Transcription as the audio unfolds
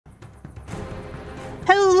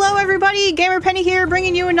everybody, Gamer Penny here,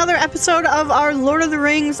 bringing you another episode of our Lord of the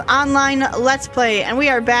Rings online Let's Play, and we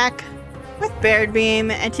are back with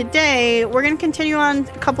Baradbeam, and today we're going to continue on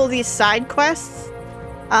a couple of these side quests.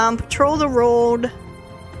 Patrol the road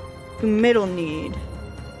to Middlemead.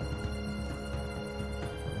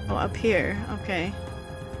 Oh, up here, okay.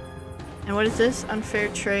 And what is this? Unfair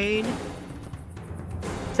trade.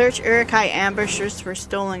 Search Urukai ambushers for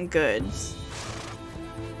stolen goods.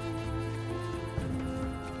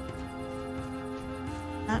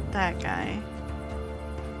 Not that guy.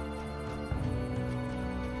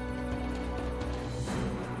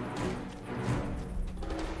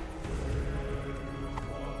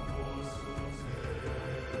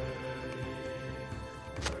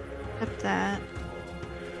 Except that.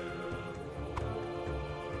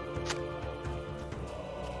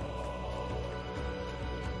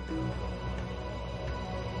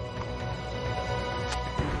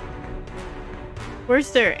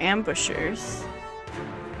 Where's their ambushers?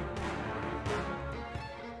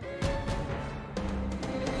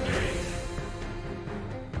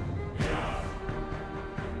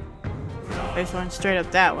 There's one straight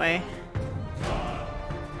up that way.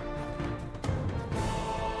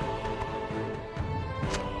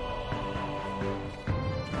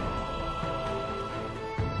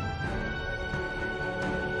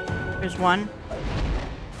 There's one.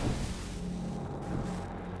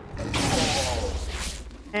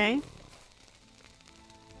 Okay.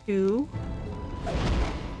 Two.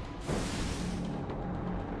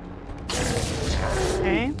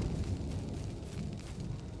 Okay.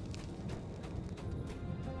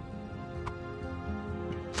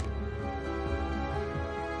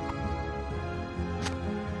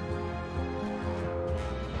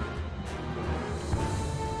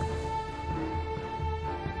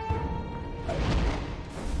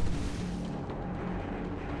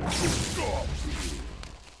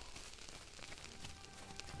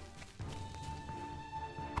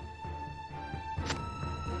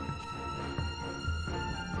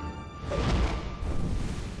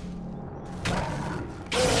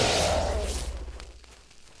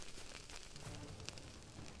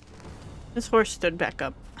 This horse stood back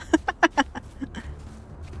up.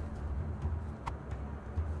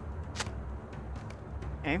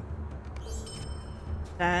 Okay.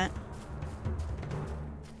 That.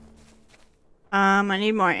 I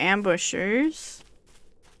need more ambushers.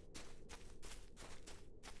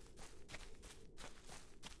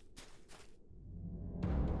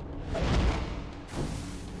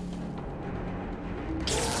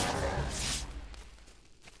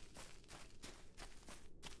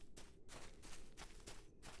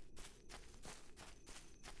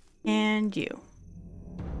 And you.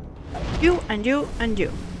 You, and you, and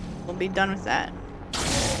you. We'll be done with that.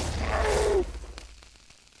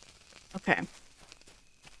 Okay.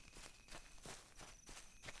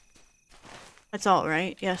 That's all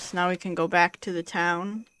right. Yes, now we can go back to the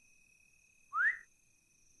town.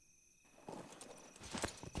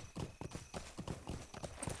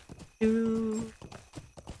 Do.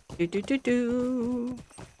 Do do do do.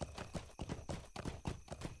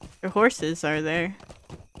 Your horses are there.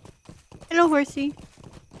 Hello, horsey.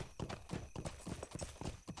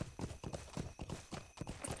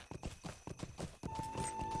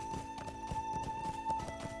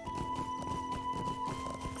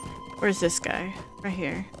 Where's this guy? Right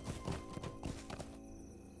here.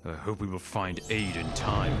 I hope we will find aid in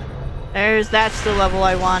time. That's the level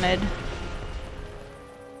I wanted.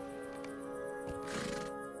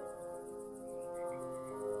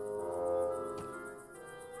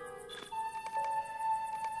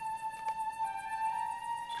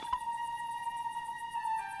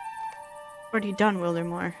 Already done,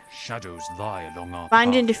 Wildermore. Shadows lie along our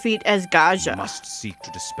Find path. and defeat Asgaja. We must seek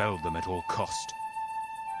to dispel them at all cost.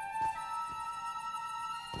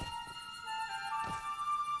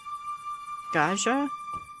 Gaja?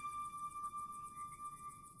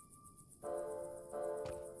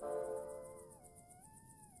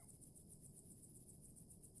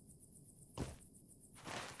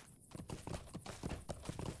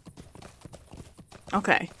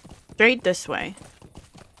 Okay. Straight this way.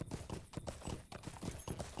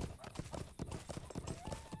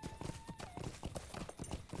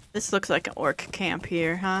 This looks like an orc camp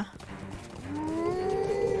here, huh?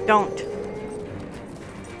 Don't.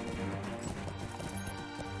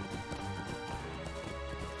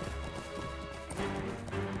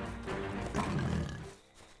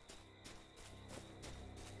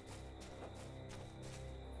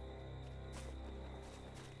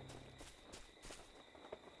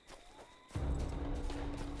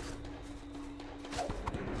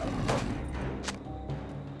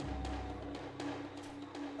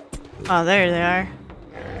 Oh, there they are.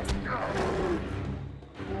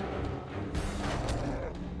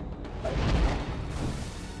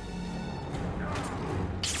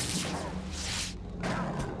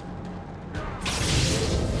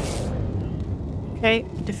 Okay,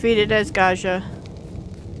 defeated as Gaja.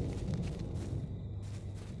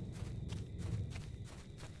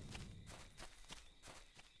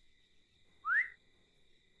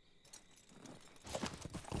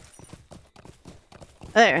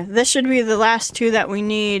 There, this should be the last two that we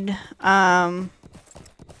need to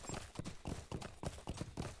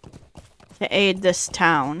aid this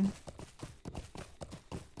town.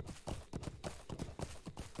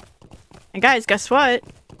 And guys, guess what?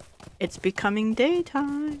 It's becoming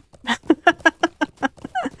daytime. I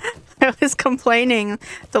was complaining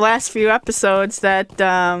the last few episodes that,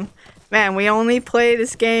 man, we only play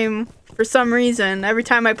this game for some reason. Every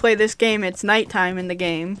time I play this game, it's nighttime in the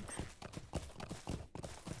game.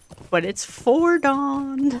 But it's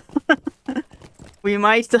foredawn. We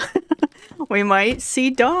might we might see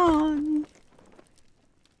dawn.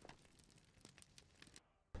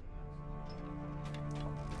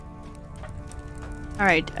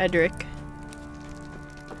 Alright, Edric.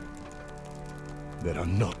 There are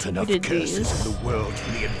not enough curses in the world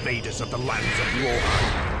for the invaders of the lands of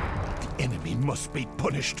Rohan. The enemy must be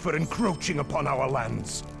punished for encroaching upon our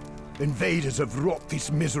lands. Invaders have wrought this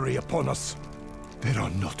misery upon us. There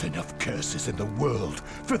are not enough curses in the world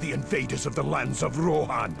for the invaders of the lands of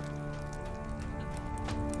Rohan.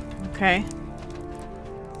 Okay.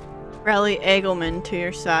 Rally Egelman to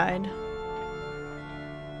your side.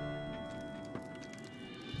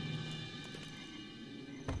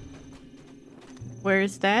 Where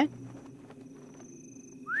is that?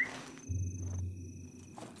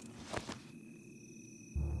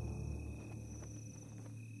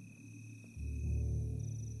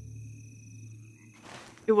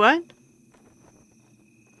 You what?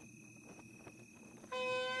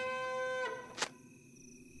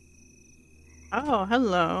 Oh,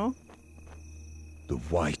 hello. The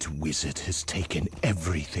White Wizard has taken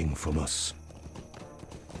everything from us.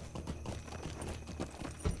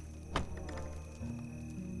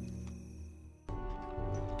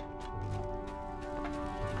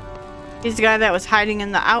 He's the guy that was hiding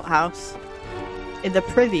in the outhouse. In the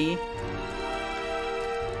privy.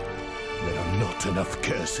 There are not enough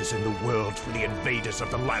curses in the world for the invaders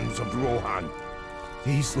of the lands of Rohan.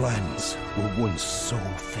 These lands were once so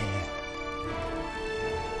fair.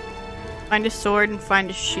 Find a sword and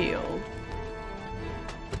find a shield.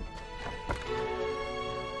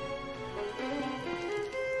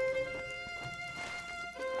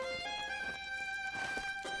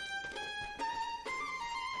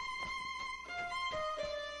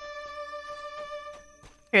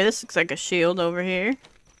 Here, this looks like a shield over here.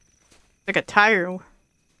 Like a tire.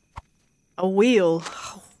 A wheel.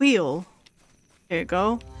 A wheel. There you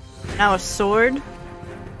go. Now a sword.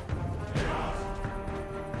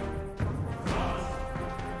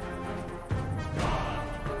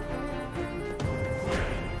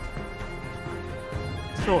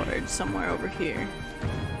 Sword somewhere over here.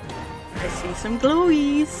 I see some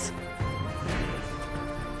glowies.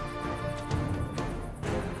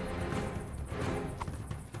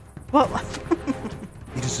 Whoa.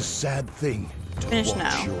 It is a sad thing to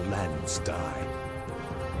watch your lands die.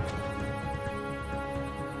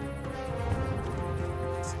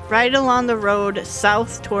 Right along the road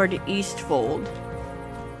south toward Eastfold.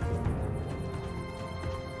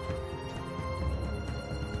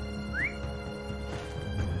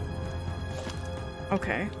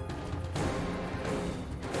 Okay.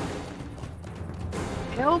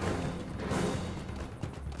 Help.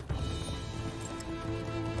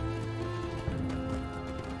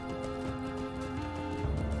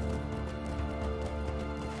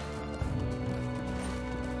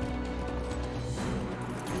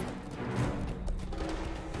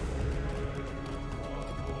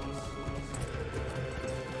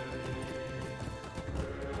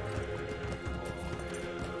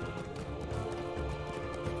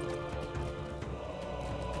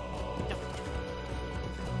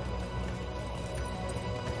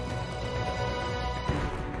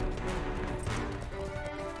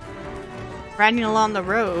 Riding along the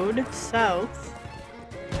road south,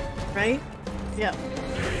 right? Yep.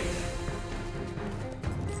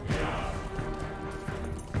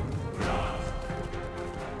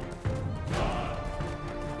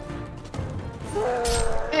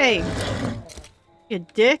 Hey, you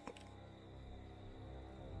dick.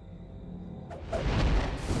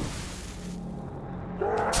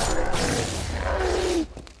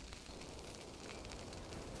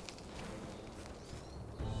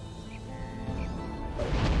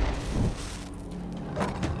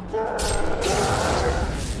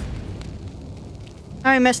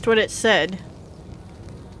 I missed what it said.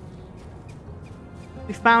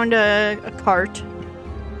 We found a cart.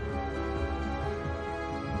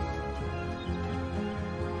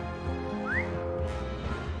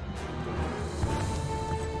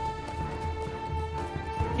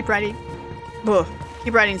 Keep riding. Ugh.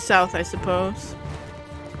 Keep riding south, I suppose.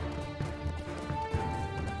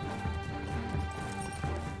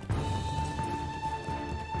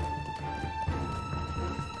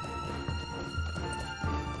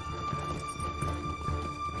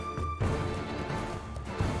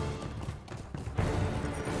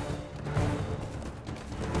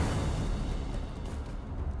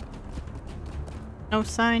 No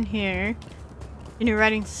sign here. And you're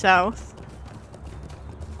riding south.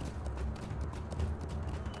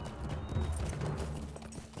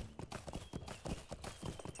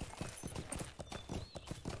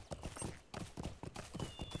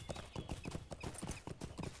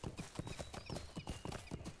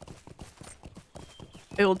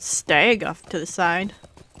 The old stag off to the side.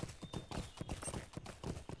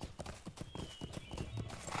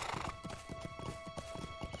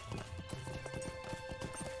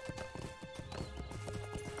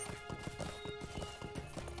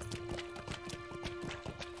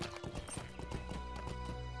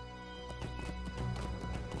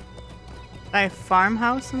 A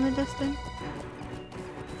farmhouse in the distance?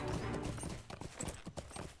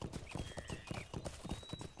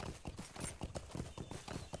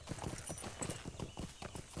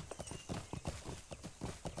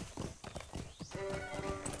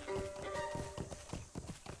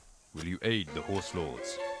 Will you aid the horse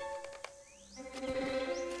lords?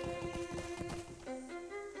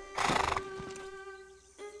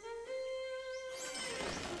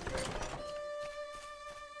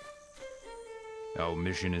 Our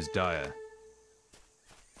mission is dire.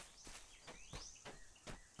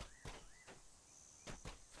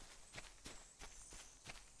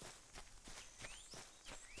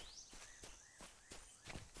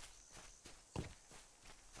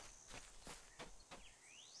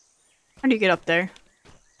 How do you get up there?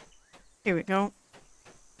 Here we go.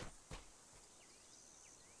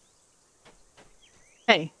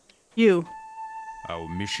 Hey, you. Our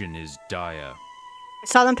mission is dire. I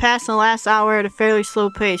saw them pass in the last hour at a fairly slow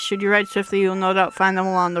pace. Should you ride swiftly, you'll no doubt find them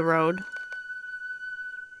along the road.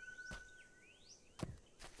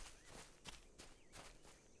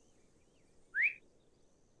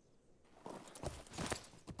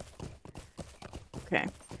 Okay.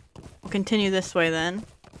 We'll continue this way then.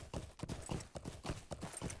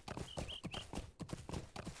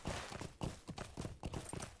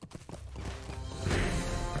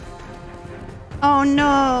 Oh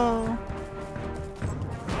no!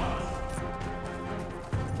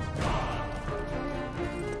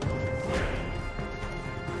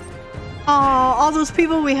 Oh, all those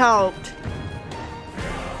people we helped.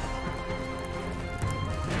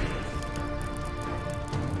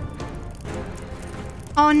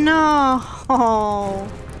 Oh no!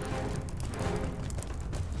 Oh.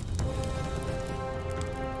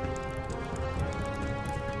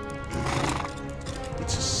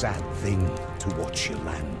 It's a sad thing to watch your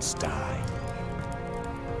lands die.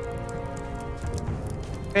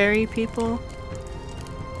 Fairy people.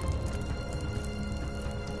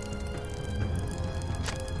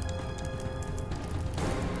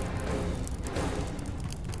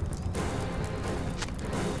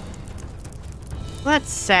 Well,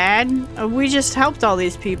 that's sad. We just helped all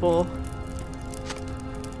these people.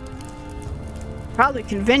 Probably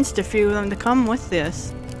convinced a few of them to come with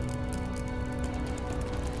this.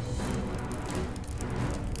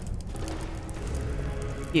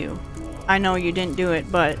 You. I know you didn't do it,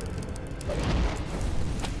 but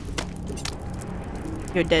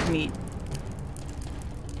you're dead meat.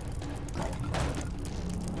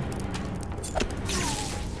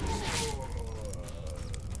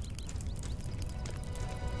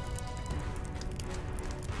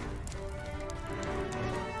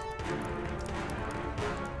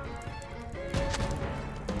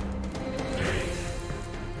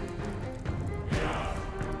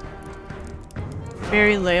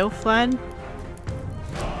 Barry Leo fled?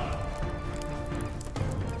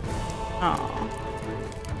 Oh.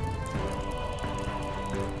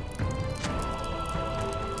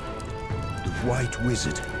 The White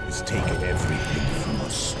Wizard has taken everything from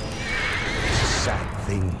us. It's a sad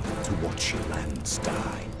thing to watch your lands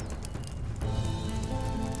die.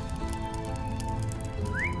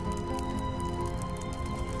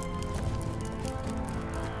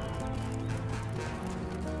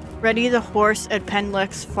 Ready the horse at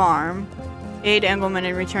Pendleck's farm. Aid Engelman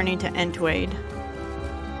in returning to Entwade.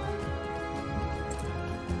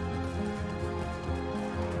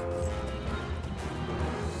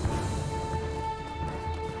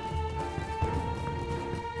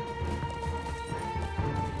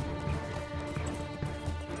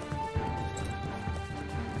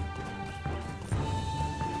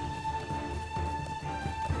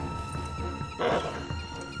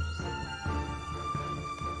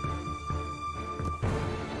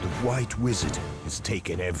 White Wizard has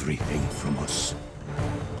taken everything from us.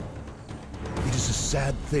 It is a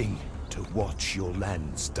sad thing to watch your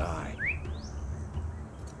lands die.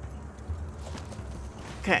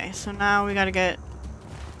 Okay, so now we gotta get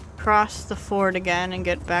across the ford again and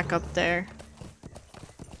get back up there.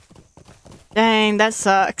 Dang, that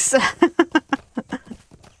sucks.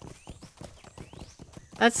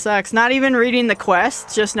 That sucks. Not even reading the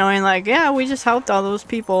quest, just knowing like, yeah, we just helped all those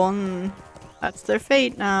people and that's their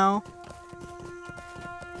fate now.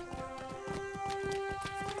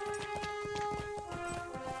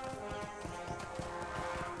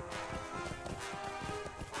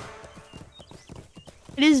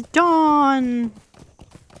 It is dawn!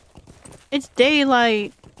 It's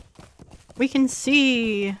daylight! We can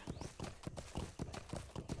see!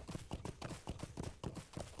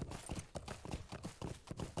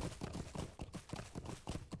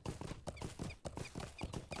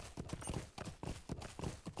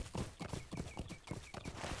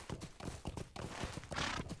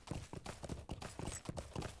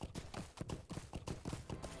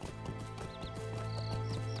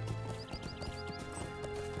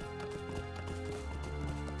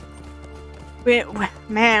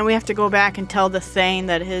 Man, we have to go back and tell the Thane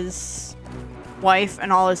that his wife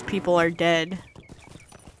and all his people are dead.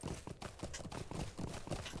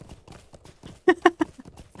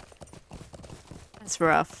 That's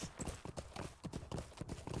rough.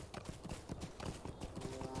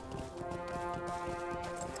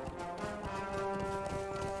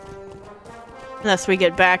 Unless we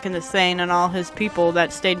get back and the Thane and all his people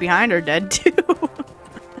that stayed behind are dead too.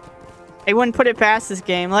 They wouldn't put it past this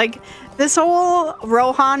game. Like, this whole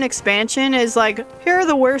Rohan expansion is like, here are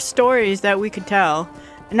the worst stories that we could tell.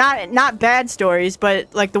 Not bad stories,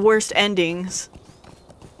 but like the worst endings.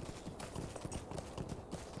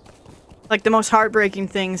 Like the most heartbreaking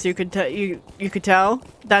things you could you could tell.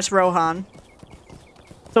 That's Rohan.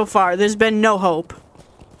 So far, there's been no hope.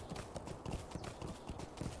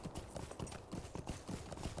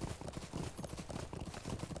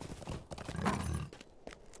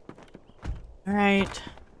 All right.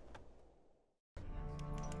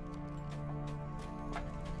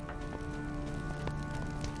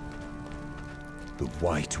 The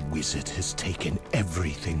White Wizard has taken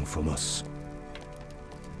everything from us.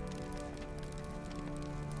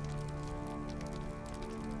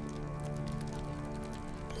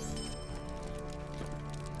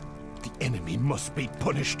 The enemy must be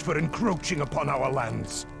punished for encroaching upon our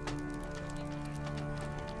lands.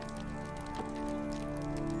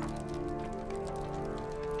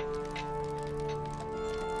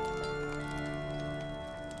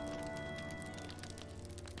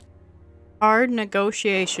 Hard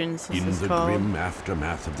negotiations, this In is the called. grim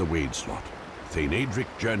aftermath of the Wadeslot, Thane Adric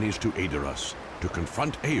journeys to Aedoras to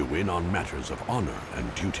confront Eowyn on matters of honor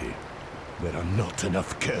and duty. There are not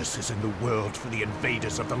enough curses in the world for the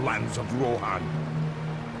invaders of the lands of Rohan.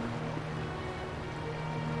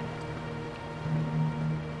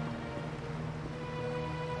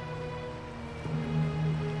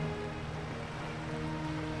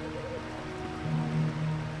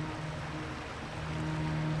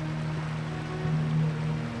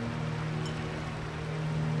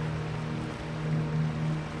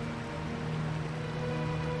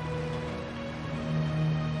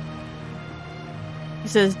 He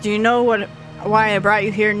says, do you know why I brought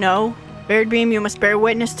you here? No. Baradbeam, you must bear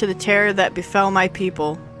witness to the terror that befell my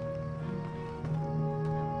people.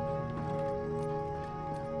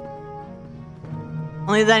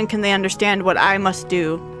 Only then can they understand what I must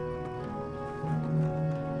do.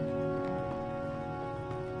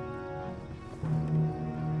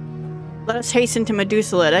 Let us hasten to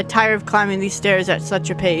Medusalit. I'm tired of climbing these stairs at such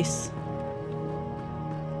a pace.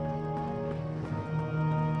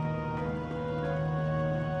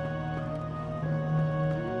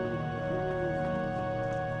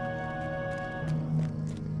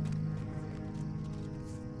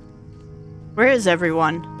 Where is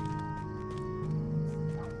everyone?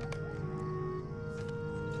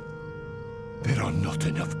 There are not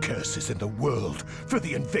enough curses in the world for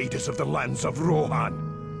the invaders of the lands of Rohan.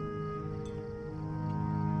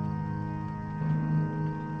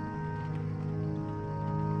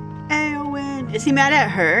 Eowyn! Is he mad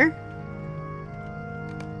at her?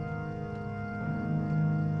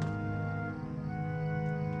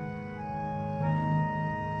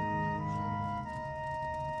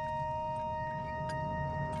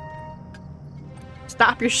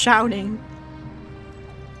 Stop your shouting.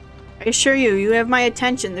 I assure you, you have my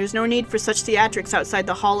attention. There's no need for such theatrics outside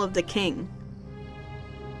the Hall of the King.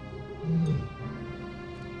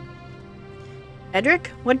 Edric,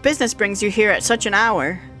 what business brings you here at such an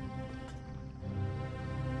hour?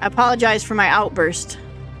 I apologize for my outburst,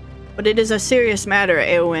 but it is a serious matter,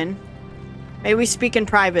 Eowyn. May we speak in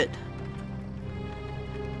private?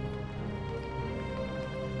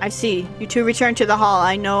 I see. You two return to the hall.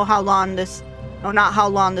 I know how long this... Oh, not how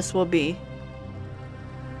long this will be.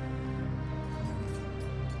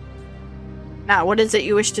 Now, what is it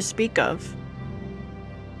you wish to speak of?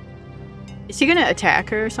 Is he gonna attack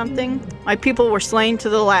her or something? My people were slain to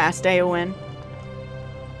the last, Eowyn.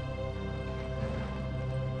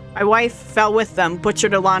 My wife fell with them,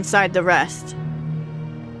 butchered alongside the rest.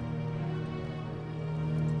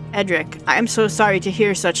 Edric, I am so sorry to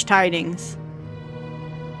hear such tidings.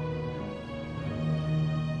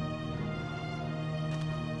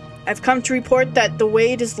 I've come to report that the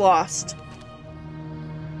Wade is lost.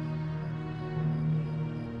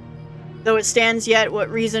 Though it stands yet, what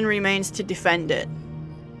reason remains to defend it?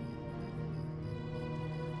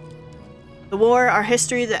 The war, our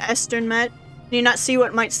history, the Estern met. Can you not see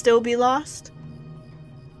what might still be lost?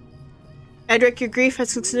 Edric, your grief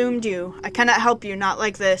has consumed you. I cannot help you, not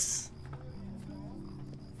like this.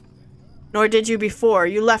 Nor did you before.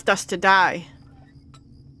 You left us to die.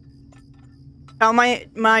 Tell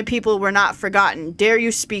my people were not forgotten. Dare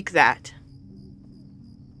you speak that?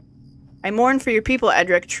 I mourn for your people,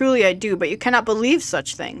 Edric. Truly I do, but you cannot believe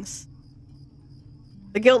such things.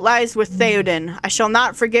 The guilt lies with Theoden. I shall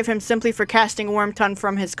not forgive him simply for casting Wormtongue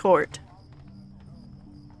from his court.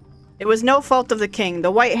 It was no fault of the king. The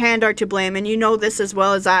White Hand are to blame, and you know this as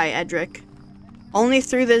well as I, Edric. Only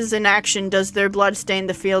through this inaction does their blood stain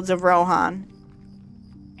the fields of Rohan.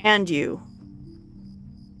 And you.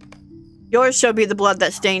 Yours shall be the blood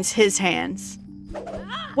that stains his hands.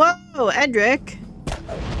 Whoa, Edric.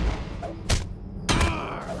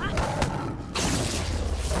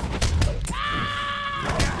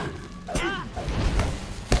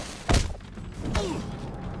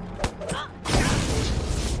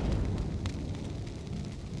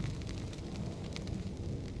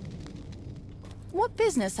 What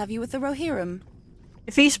business have you with the Rohirrim?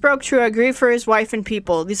 If he spoke true, I grieve for his wife and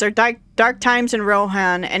people. These are dark times in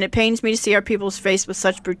Rohan, and it pains me to see our people's face with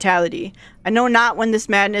such brutality. I know not when this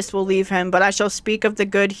madness will leave him, but I shall speak of the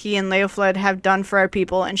good he and Leofled have done for our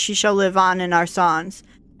people, and she shall live on in our songs.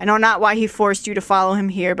 I know not why he forced you to follow him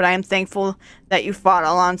here, but I am thankful that you fought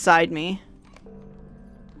alongside me.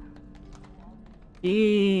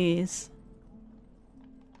 Jeez.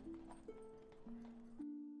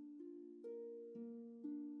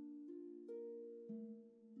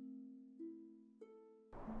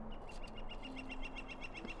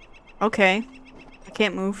 Okay. I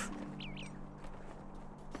can't move.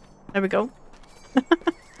 There we go.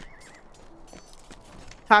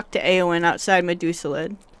 Talk to Eowyn outside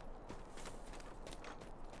Medusalid.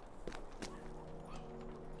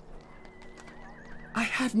 I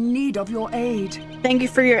have need of your aid. Thank you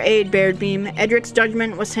for your aid, Baradbeam. Edric's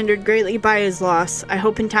judgment was hindered greatly by his loss. I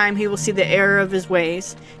hope in time he will see the error of his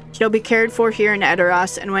ways. He shall be cared for here in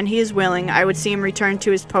Edoras, and when he is willing, I would see him return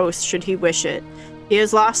to his post should he wish it. He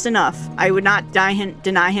has lost enough. I would not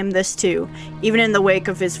deny him this too, even in the wake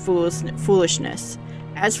of his foolishness.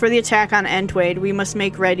 As for the attack on Entwade, we must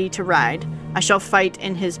make ready to ride. I shall fight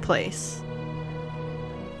in his place.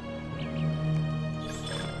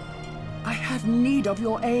 I have need of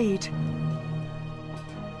your aid.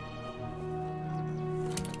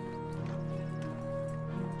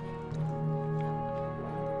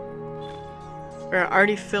 We're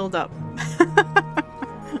already filled up.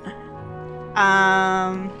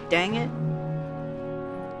 Dang it.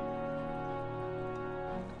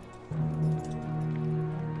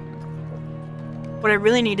 What I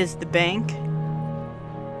really need is the bank.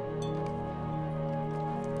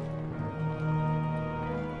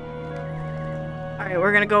 Alright,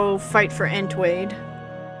 we're gonna go fight for Entwade.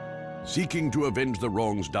 Seeking to avenge the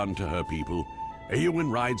wrongs done to her people,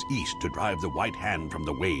 Eowyn rides east to drive the White Hand from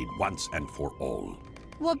the Wade once and for all.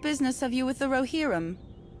 What business have you with the Rohirrim?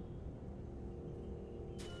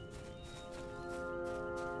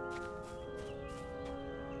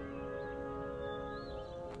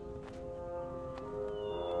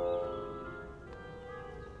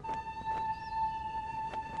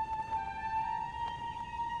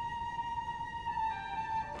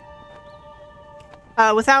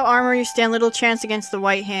 Without armor, you stand little chance against the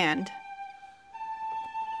White Hand.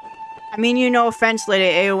 I mean you no offense, Lady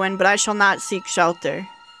Eowyn, but I shall not seek shelter.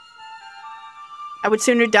 I would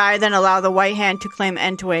sooner die than allow the White Hand to claim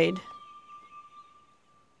Entwade.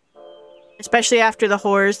 Especially after the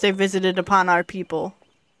horrors they visited upon our people.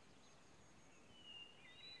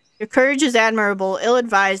 Your courage is admirable,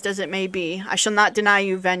 ill-advised as it may be. I shall not deny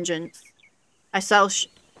you vengeance. I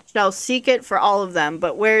shall seek it for all of them,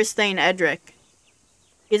 but where is Thane Edric?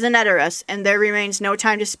 is an Edoras, and there remains no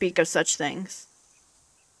time to speak of such things.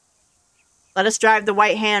 Let us drive the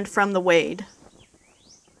white hand from the Wade.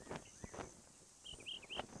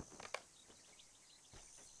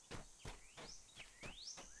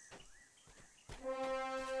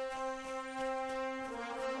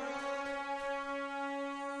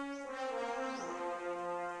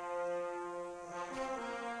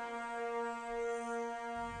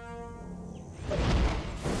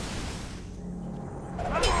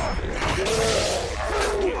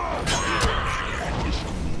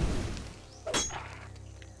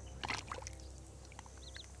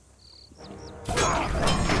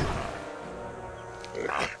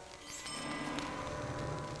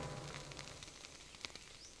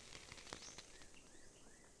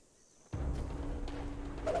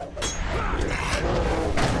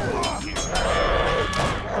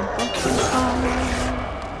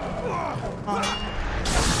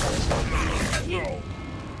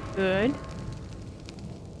 Good.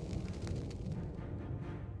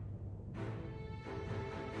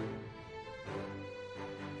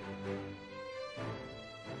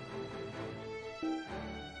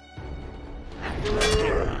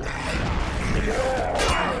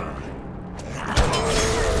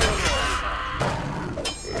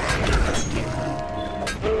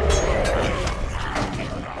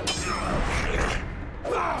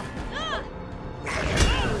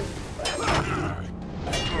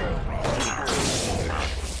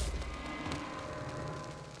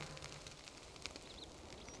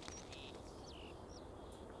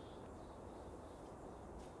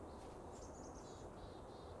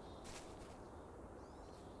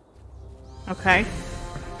 Okay.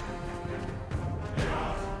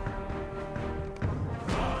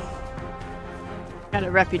 Got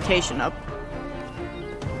a reputation up.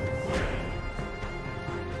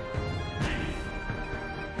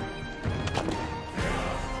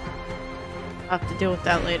 I'll have to deal with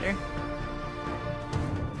that later.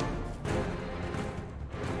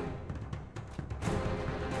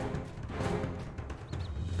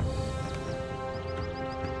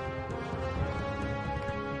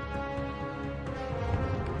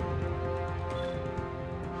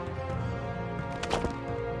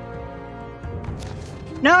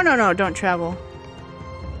 No, don't travel.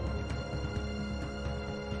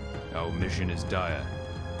 Our mission is dire.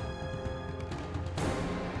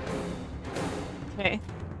 Okay.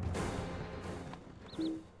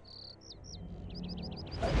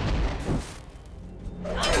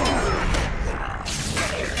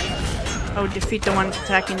 Oh, defeat the one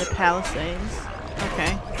attacking the palisades.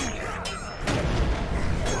 Okay.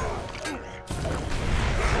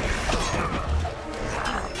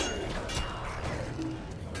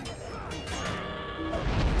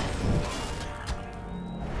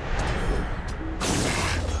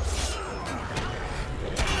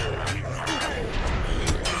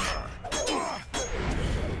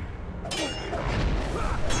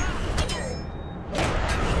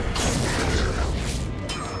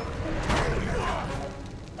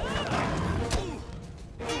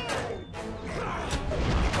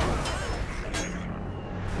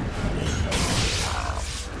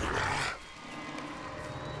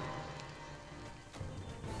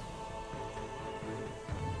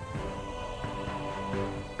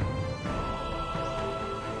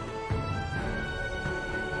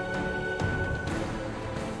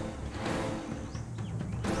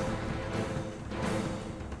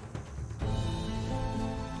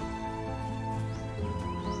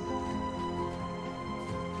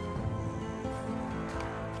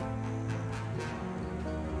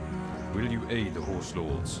 Will you aid the Horse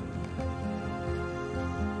Lords?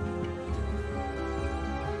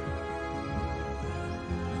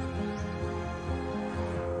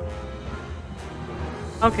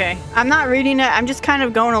 Okay, I'm not reading it, I'm just kind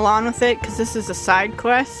of going along with it because this is a side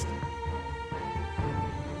quest.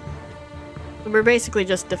 We're basically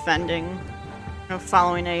just defending, you know,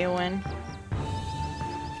 following Eowyn.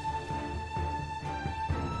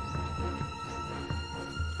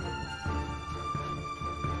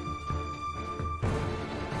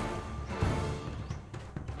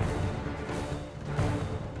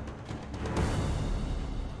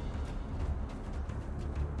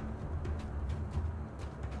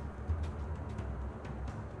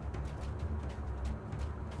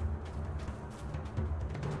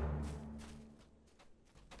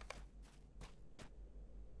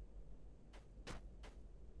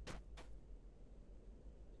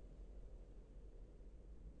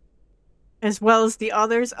 As well as the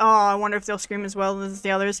others? Oh, I wonder if they'll scream as well as the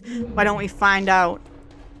others. Why don't we find out?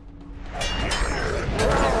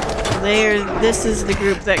 This is the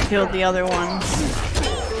group that killed the other ones.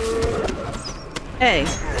 Hey.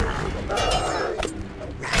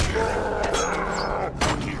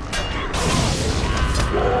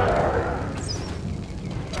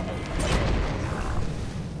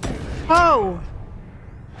 Oh!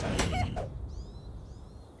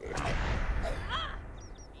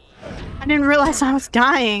 I didn't realize I was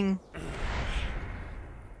dying.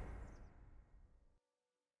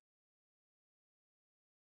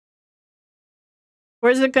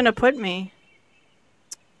 Where's it gonna put me?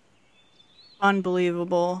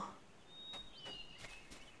 Unbelievable.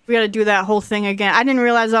 We gotta do that whole thing again. I didn't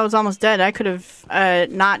realize I was almost dead. I could have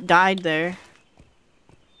not died there.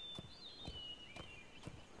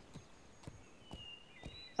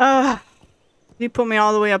 You put me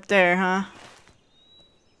all the way up there, huh?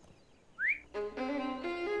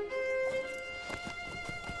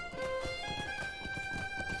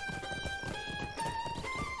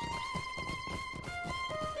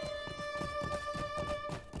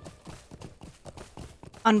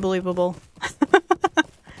 Unbelievable.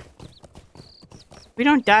 We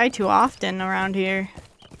don't die too often around here.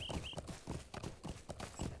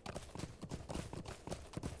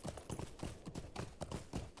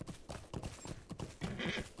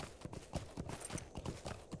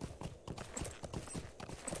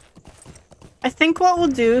 I think what we'll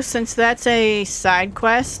do, since that's a side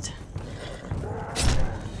quest...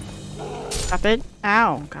 Stop it.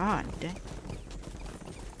 Ow, god dang.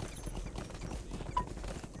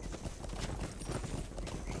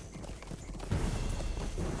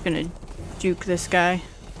 Gonna juke this guy.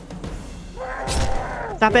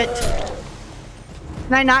 Stop it.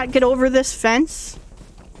 Can I not get over this fence?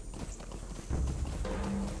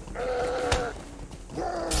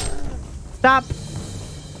 Stop.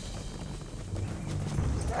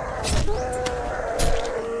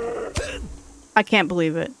 I can't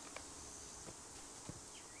believe it.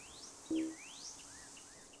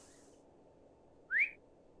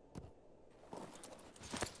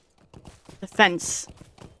 The fence.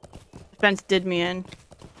 The fence did me in.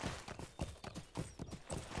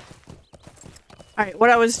 Alright, what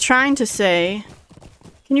I was trying to say...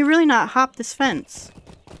 Can you really not hop this fence?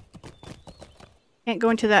 Can't go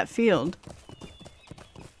into that field.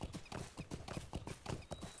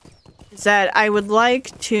 Is that I would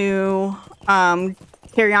like to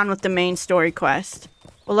carry on with the main story quest.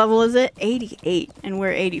 What level is it? 88, and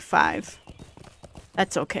we're 85.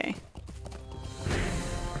 That's okay.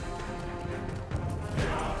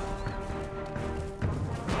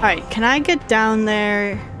 Alright, can I get down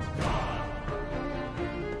there?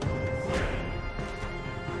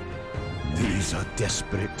 These are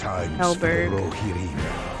desperate times Hellberg. for the Rohirrim.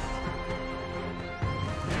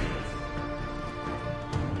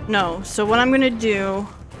 No, so what I'm gonna do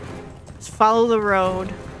is follow the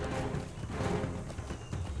road.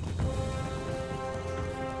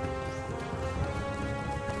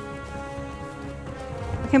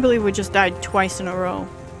 I can't believe we just died twice in a row.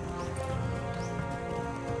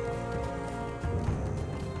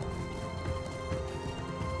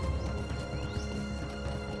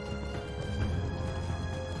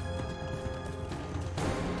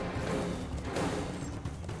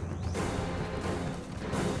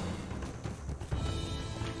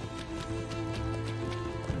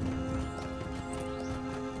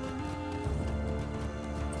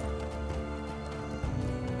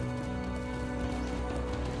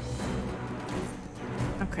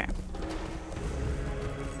 Okay.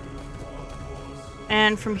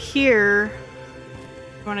 And from here,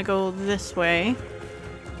 we want to go this way.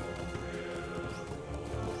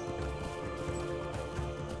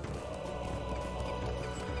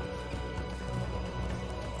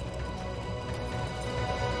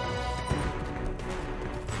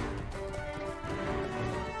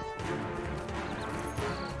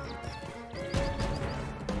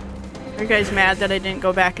 Are you guys mad that I didn't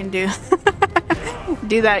go back and do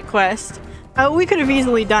that quest? We could have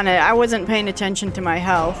easily done it. I wasn't paying attention to my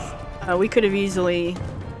health. We could have easily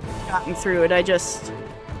gotten through it. I just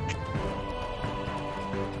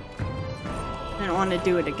didn't want to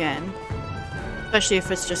do it again. Especially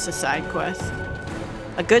if it's just a side quest.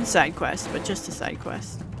 A good side quest, but just a side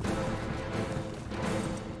quest.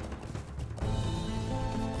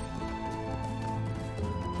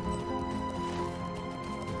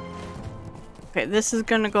 Okay, this is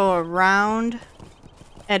gonna go around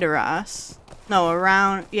Edoras. No,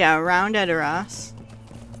 around Edoras.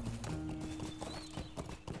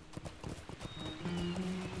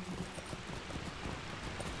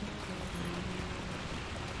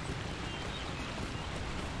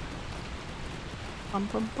 Bum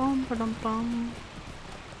bum bum bum bum.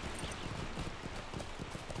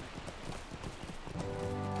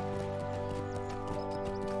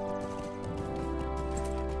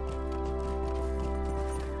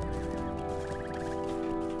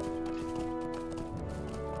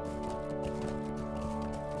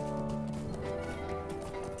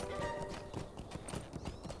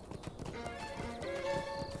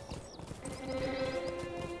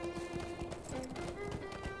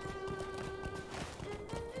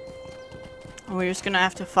 And we're just gonna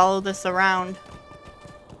have to follow this around.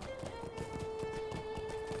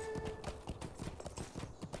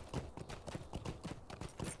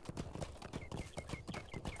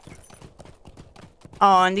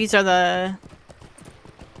 Oh, and these are the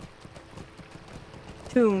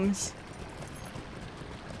tombs.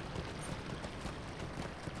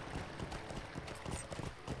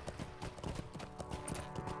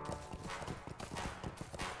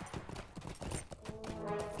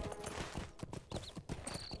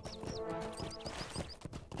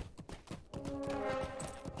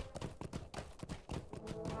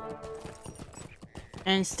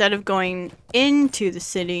 And instead of going into the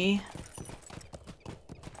city,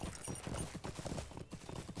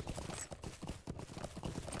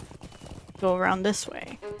 go around this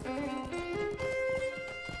way.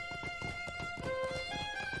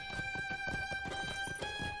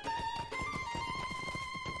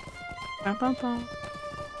 Bum bum bum.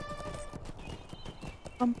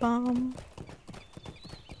 Bum bum.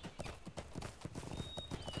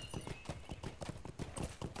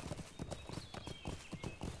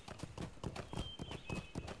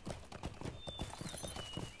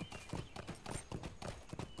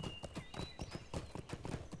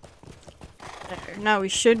 There. Now we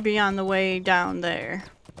should be on the way down there.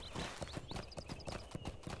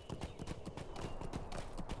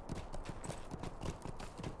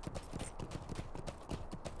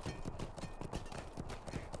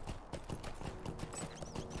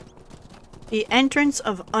 The entrance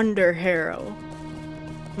of Underharrow.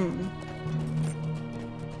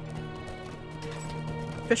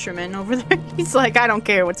 Fisherman over there. He's like, I don't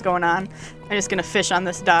care what's going on. I'm just gonna fish on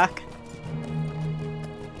this dock.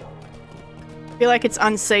 I feel like it's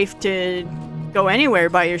unsafe to go anywhere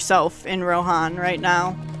by yourself in Rohan right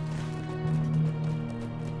now.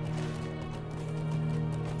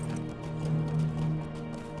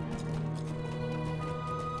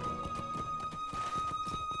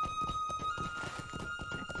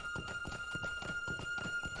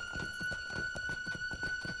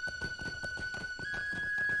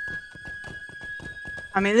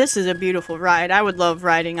 I mean, this is a beautiful ride. I would love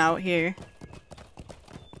riding out here.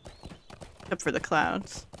 Except for the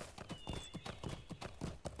clouds.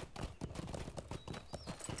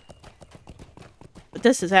 But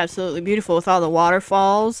this is absolutely beautiful with all the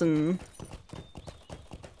waterfalls and...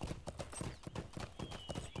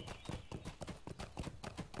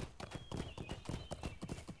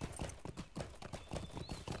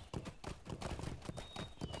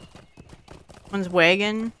 One's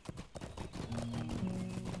wagon.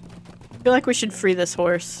 I feel like we should free this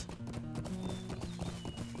horse.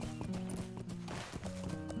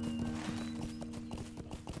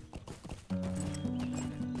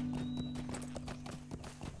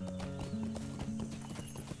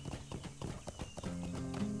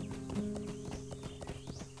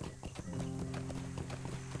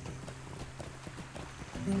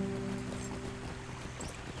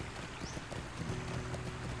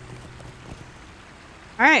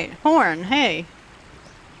 Alright, Horn, hey.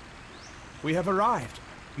 We have arrived.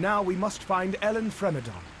 Now we must find Ellen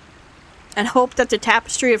Fremedon. And hope that the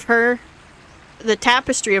tapestry of her that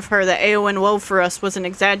Eowyn wove for us was an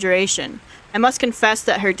exaggeration. I must confess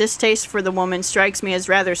that her distaste for the woman strikes me as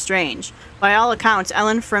rather strange. By all accounts,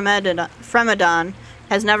 Ellen Fremedon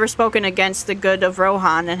has never spoken against the good of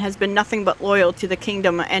Rohan and has been nothing but loyal to the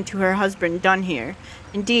kingdom and to her husband Dunhere.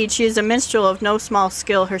 Indeed, she is a minstrel of no small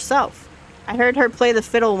skill herself. I heard her play the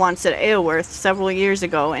fiddle once at Eowyn several years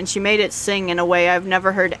ago, and she made it sing in a way I've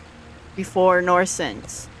never heard before nor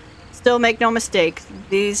since. Still, make no mistake,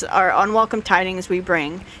 these are unwelcome tidings we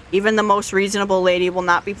bring. Even the most reasonable lady will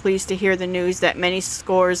not be pleased to hear the news that many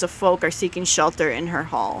scores of folk are seeking shelter in her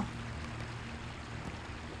hall.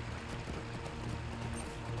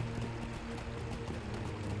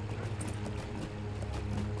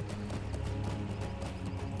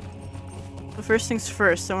 So first things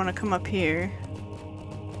first, I want to come up here.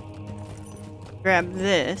 Grab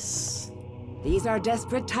this. These are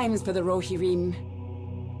desperate times for the Rohirrim.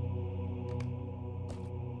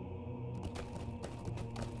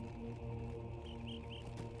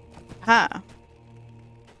 Ha.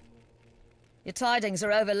 Your tidings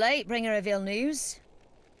are over late, bringer of ill news.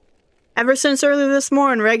 Ever since early this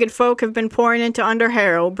morn, ragged folk have been pouring into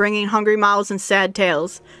Underharrow, bringing hungry mouths and sad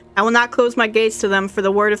tales. I will not close my gates to them, for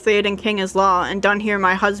the word of Theoden King is law, and Dunhere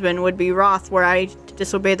my husband would be wroth were I to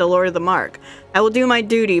disobey the Lord of the Mark. I will do my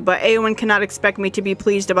duty, but Eowyn cannot expect me to be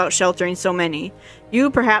pleased about sheltering so many.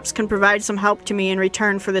 You, perhaps, can provide some help to me in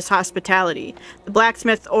return for this hospitality. The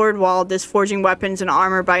blacksmith Ordwald is forging weapons and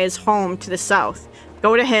armor by his home to the south.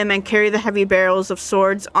 Go to him and carry the heavy barrels of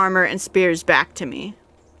swords, armor, and spears back to me.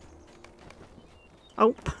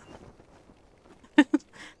 Oh.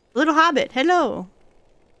 Little hobbit, hello.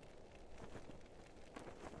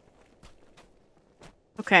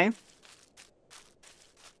 Okay.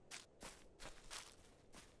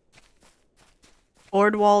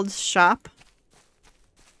 Ordwald's shop.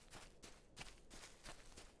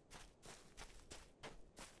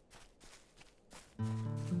 Is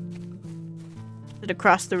it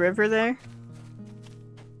across the river there?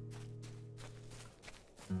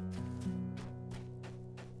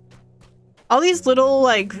 All these little,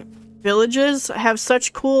 like, villages have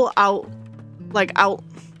such cool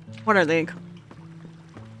what are they?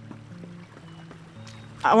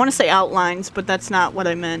 I want to say outlines, but that's not what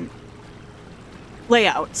I meant.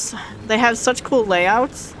 Layouts. They have such cool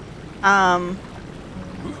layouts. That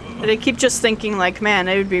I keep just thinking, like, man,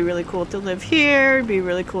 it would be really cool to live here. It'd be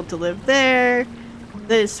really cool to live there.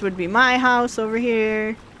 This would be my house over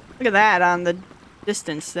here. Look at that on the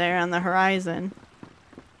distance there, on the horizon.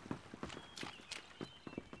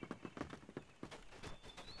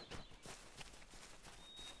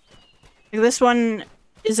 This one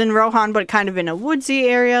is in Rohan, but kind of in a woodsy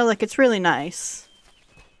area. Like, it's really nice.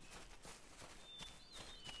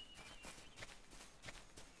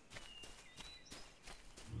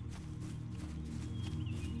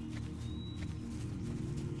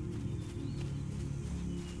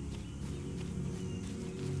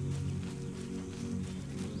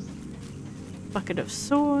 Bucket of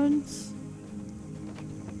swords.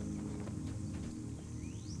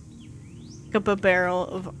 Pick up a barrel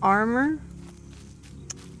of armor.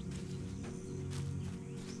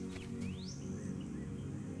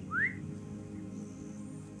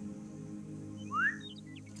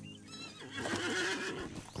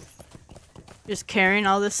 Just carrying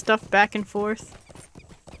all this stuff back and forth.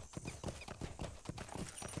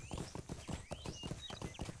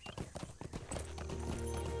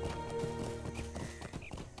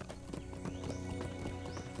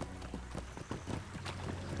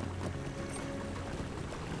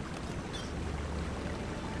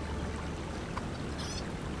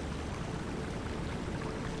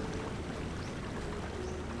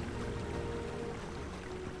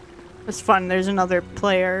 It's fun. There's another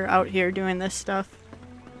player out here doing this stuff.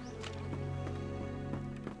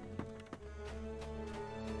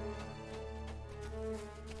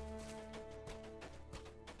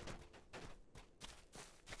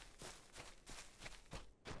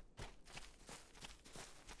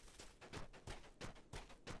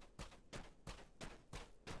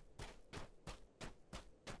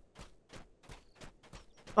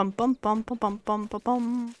 Bum bum bum bum bum bum bum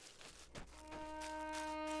bum.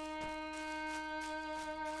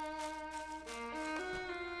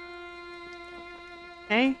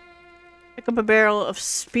 Okay. Pick up a barrel of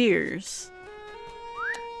spears.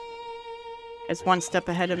 It's one step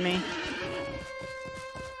ahead of me.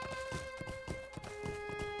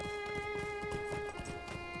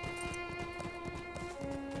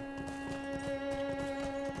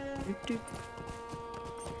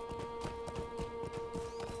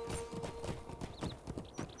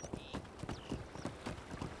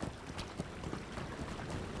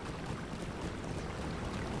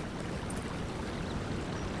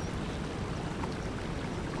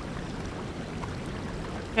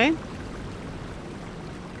 Okay.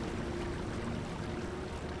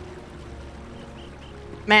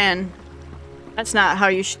 Man, that's not how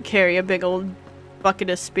you should carry a big old bucket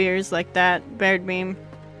of spears like that, Baradbeam.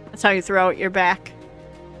 That's how you throw out your back.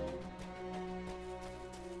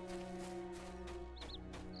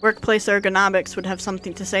 Workplace ergonomics would have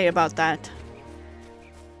something to say about that.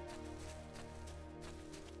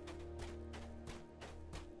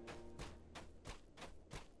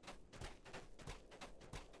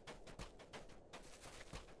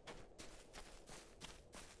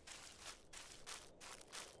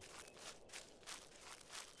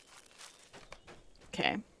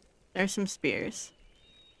 Okay, there's some spears.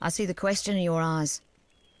 I see the question in your eyes.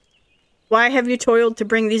 Why have you toiled to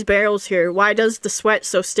bring these barrels here? Why does the sweat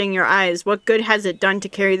so sting your eyes? What good has it done to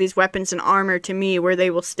carry these weapons and armor to me where they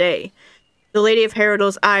will stay? The Lady of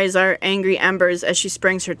Harrowdale's eyes are angry embers as she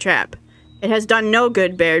springs her trap. It has done no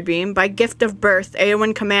good, Baradbeam. By gift of birth,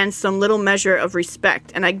 Eowyn commands some little measure of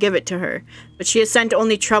respect, and I give it to her. But she has sent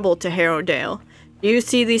only trouble to Harrowdale. Do you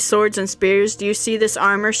see these swords and spears? Do you see this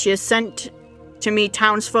armor? She has sent to me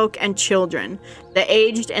townsfolk and children, the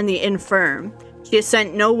aged and the infirm. She has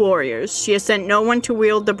sent no warriors. She has sent no one to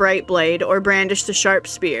wield the bright blade or brandish the sharp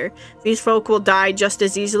spear. These folk will die just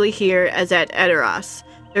as easily here as at Edoras.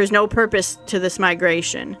 There is no purpose to this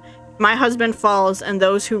migration. My husband falls, and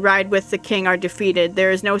those who ride with the king are defeated. There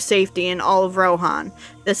is no safety in all of Rohan.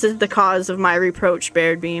 This is the cause of my reproach,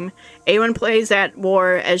 Baradbeam. Eowyn plays at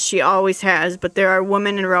war, as she always has, but there are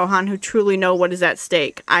women in Rohan who truly know what is at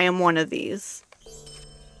stake. I am one of these.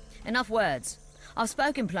 Enough words. I've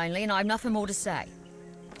spoken plainly, and I have nothing more to say.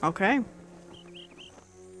 Okay.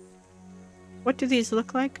 What do these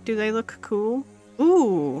look like? Do they look cool?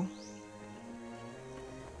 Ooh.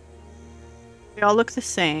 They all look the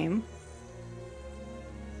same.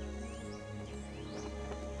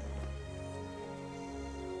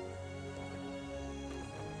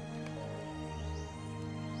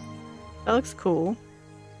 That looks cool.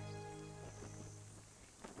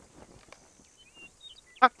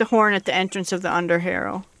 Fuck the horn at the entrance of the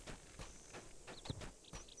Underharrow.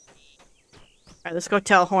 Alright, let's go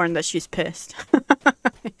tell Horn that she's pissed.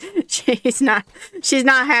 she's not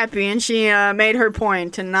happy, and she made her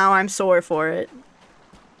point, and now I'm sore for it.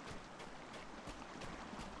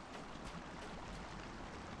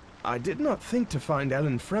 I did not think to find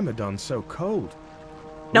Ellen Fremedon so cold.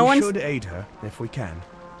 No we one's... should aid her if we can.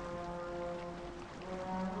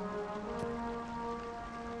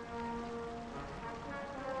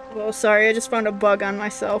 Well, sorry, I just found a bug on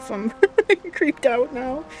myself. I'm creeped out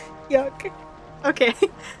now. Yuck. Okay.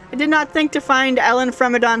 I did not think to find Ellen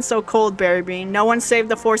Fremedon so cold, Baradbeam. No one save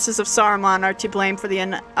the forces of Saruman are to blame for the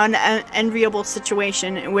unenviable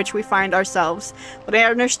situation in which we find ourselves, but I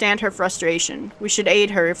understand her frustration. We should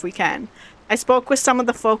aid her if we can. I spoke with some of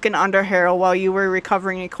the folk in Underharrow while you were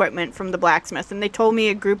recovering equipment from the blacksmith, and they told me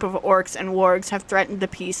a group of orcs and wargs have threatened the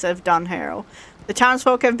peace of Dunharrow. The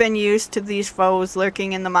townsfolk have been used to these foes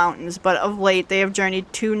lurking in the mountains, but of late they have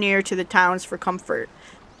journeyed too near to the towns for comfort.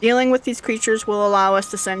 Dealing with these creatures will allow us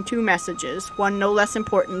to send two messages, one no less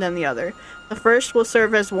important than the other. The first will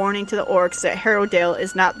serve as warning to the orcs that Harrowdale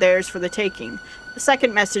is not theirs for the taking. The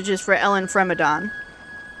second message is for Ellen Fremedon,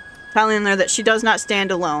 telling her that she does not stand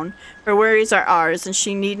alone. Her worries are ours, and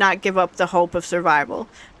she need not give up the hope of survival.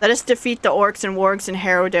 Let us defeat the orcs and wargs in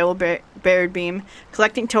Harrowdale, Baradbeam,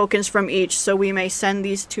 collecting tokens from each so we may send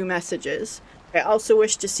these two messages. I also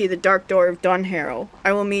wish to see the Dark Door of Dunharrow.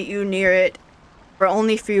 I will meet you near it, for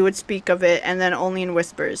only few would speak of it, and then only in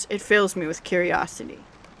whispers. It fills me with curiosity.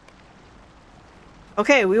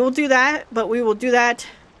 Okay, we will do that, but we will do that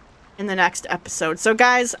in the next episode. So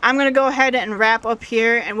guys, I'm going to go ahead and wrap up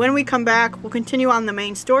here, and when we come back, we'll continue on the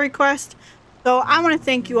main story quest. So I want to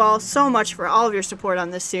thank you all so much for all of your support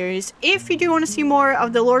on this series. If you do want to see more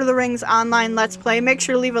of the Lord of the Rings online Let's Play, make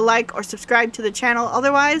sure to leave a like or subscribe to the channel.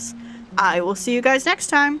 Otherwise, I will see you guys next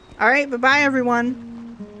time. Alright, bye-bye everyone.